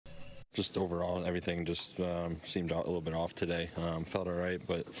Just overall, everything just seemed a little bit off today. Felt all right,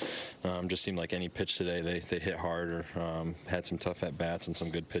 but just seemed like any pitch today, they hit hard or had some tough at-bats and some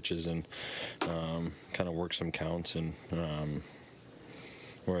good pitches and kind of worked some counts and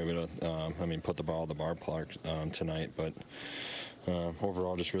were able to, put the ball at the ballpark tonight. But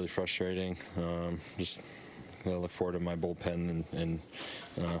overall, just really frustrating. Just look forward to my bullpen and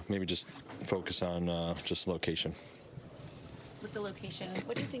maybe just focus on just location. With the location,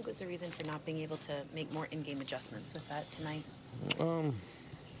 what do you think was the reason for not being able to make more in-game adjustments with that tonight?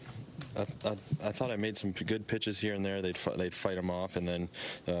 I thought I made some good pitches here and there. They'd fight them off, and then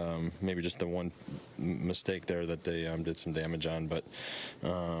maybe just the one mistake there that they did some damage on. But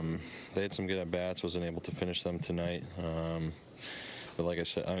they had some good at-bats. Wasn't able to finish them tonight. But like I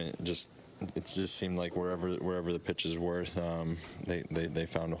said, it just seemed like wherever the pitches were, they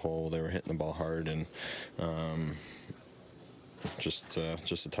found a hole. They were hitting the ball hard, and just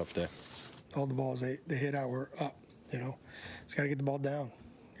a tough day. All the balls they hit out were up. He's got to get the ball down.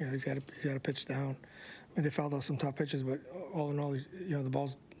 He's got to pitch down. They fouled off some tough pitches, but all in all, the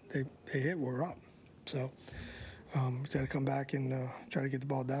balls they hit were up. So he's got to come back and try to get the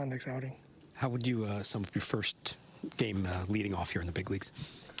ball down next outing. How would you sum up your first game leading off here in the big leagues?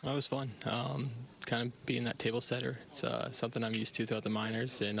 It was fun. Kind of being that table setter. It's something I'm used to throughout the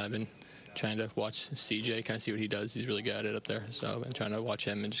minors, and I've been trying to watch CJ, kind of see what he does. He's really good at it up there. So I've been trying to watch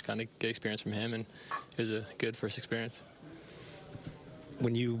him and just kind of get experience from him, and it was a good first experience.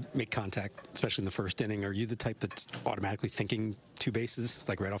 When you make contact, especially in the first inning, are you the type that's automatically thinking two bases,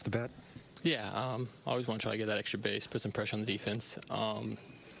 like right off the bat? Yeah, I always want to try to get that extra base, put some pressure on the defense.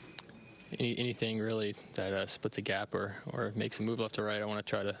 Anything really that splits a gap or makes a move left to right, I want to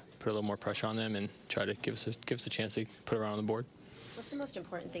try to put a little more pressure on them and try to give us a chance to put it around on the board. What's the most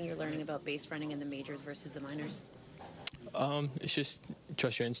important thing you're learning about base running in the majors versus the minors? It's just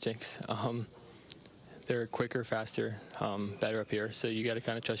trust your instincts. They're quicker, faster, better up here. So you got to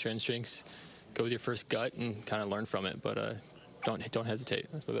kind of trust your instincts, go with your first gut, and kind of learn from it. But don't hesitate.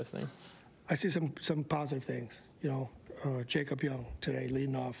 That's my best thing. I see some positive things. Jacob Young today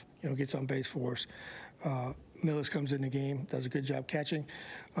leading off. Gets on base for us. Millis comes in the game, does a good job catching,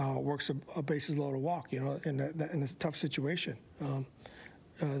 works a bases loaded walk. In a tough situation.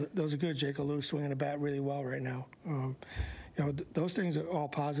 Those are good. Jacob Lewis swinging the bat really well right now. Those things are all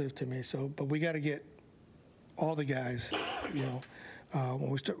positive to me. But we got to get all the guys, when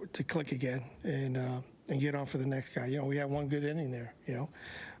we start to click again and get on for the next guy. We had one good inning there.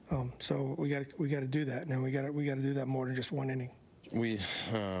 So we got to do that, and we got to do that more than just one inning. We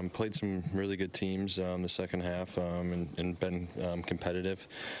played some really good teams the second half and been competitive.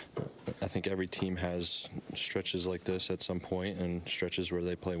 I think every team has stretches like this at some point and stretches where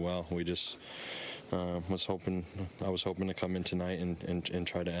they play well. We just I was hoping to come in tonight and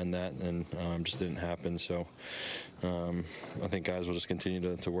try to end that, and just didn't happen. So I think guys will just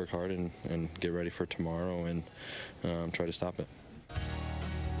continue to work hard and get ready for tomorrow and try to stop it.